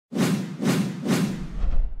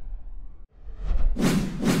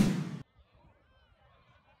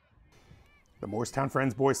Moorestown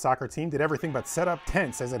Friends boys soccer team did everything but set up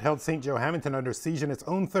tents as it held St. Joe Hammonton under siege in its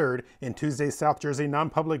own third in Tuesday's South Jersey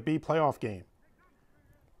non-public B playoff game.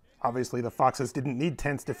 Obviously, the Foxes didn't need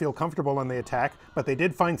tents to feel comfortable on the attack, but they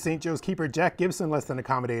did find St. Joe's keeper Jack Gibson less than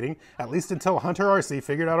accommodating, at least until Hunter Arcee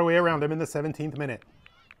figured out a way around him in the 17th minute.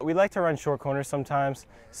 We like to run short corners sometimes,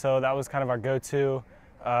 so that was kind of our go-to.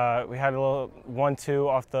 We had a little 1-2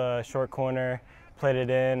 off the short corner, played it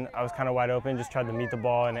in. I was kind of wide open, just tried to meet the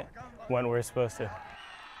ball, and it went where it's supposed to.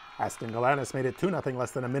 Astin Galanis made it 2-0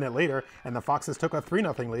 less than a minute later, and the Foxes took a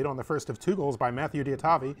 3-0 lead on the first of 2 goals by Matthew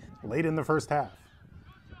Diatavi late in the first half.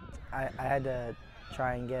 I had to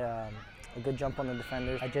try and get a good jump on the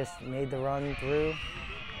defenders. I just made the run through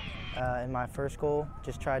in my first goal,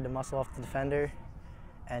 just tried to muscle off the defender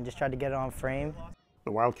and just tried to get it on frame.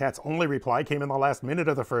 The Wildcats' only reply came in the last minute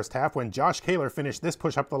of the first half when Josh Kaler finished this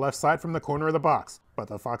push up the left side from the corner of the box. But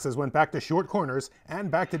the Foxes went back to short corners and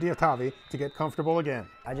back to Diatavi to get comfortable again.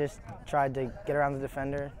 I just tried to get around the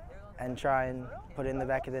defender and try and put it in the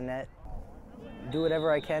back of the net. Do whatever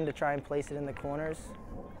I can to try and place it in the corners,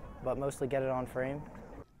 but mostly get it on frame.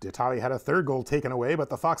 Diatavi had a third goal taken away, but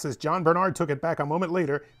the Foxes' John Bernard took it back a moment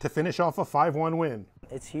later to finish off a 5-1 win.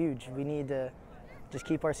 It's huge. We need to just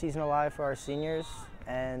keep our season alive for our seniors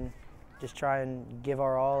and just try and give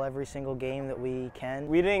our all every single game that we can.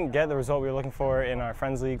 We didn't get the result we were looking for in our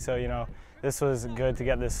Friends League, so this was good to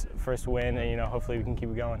get this first win, and hopefully we can keep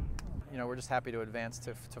it going. We're just happy to advance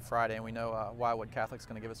to Friday, and we know Wildwood Catholic's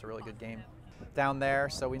going to give us a really good game down there,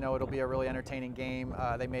 so we know it'll be a really entertaining game.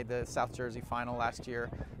 They made the South Jersey final last year,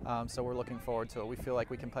 so we're looking forward to it. We feel like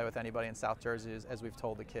we can play with anybody in South Jersey, as we've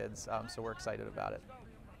told the kids, so we're excited about it.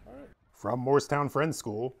 From Moorestown Friends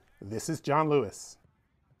School, this is John Lewis.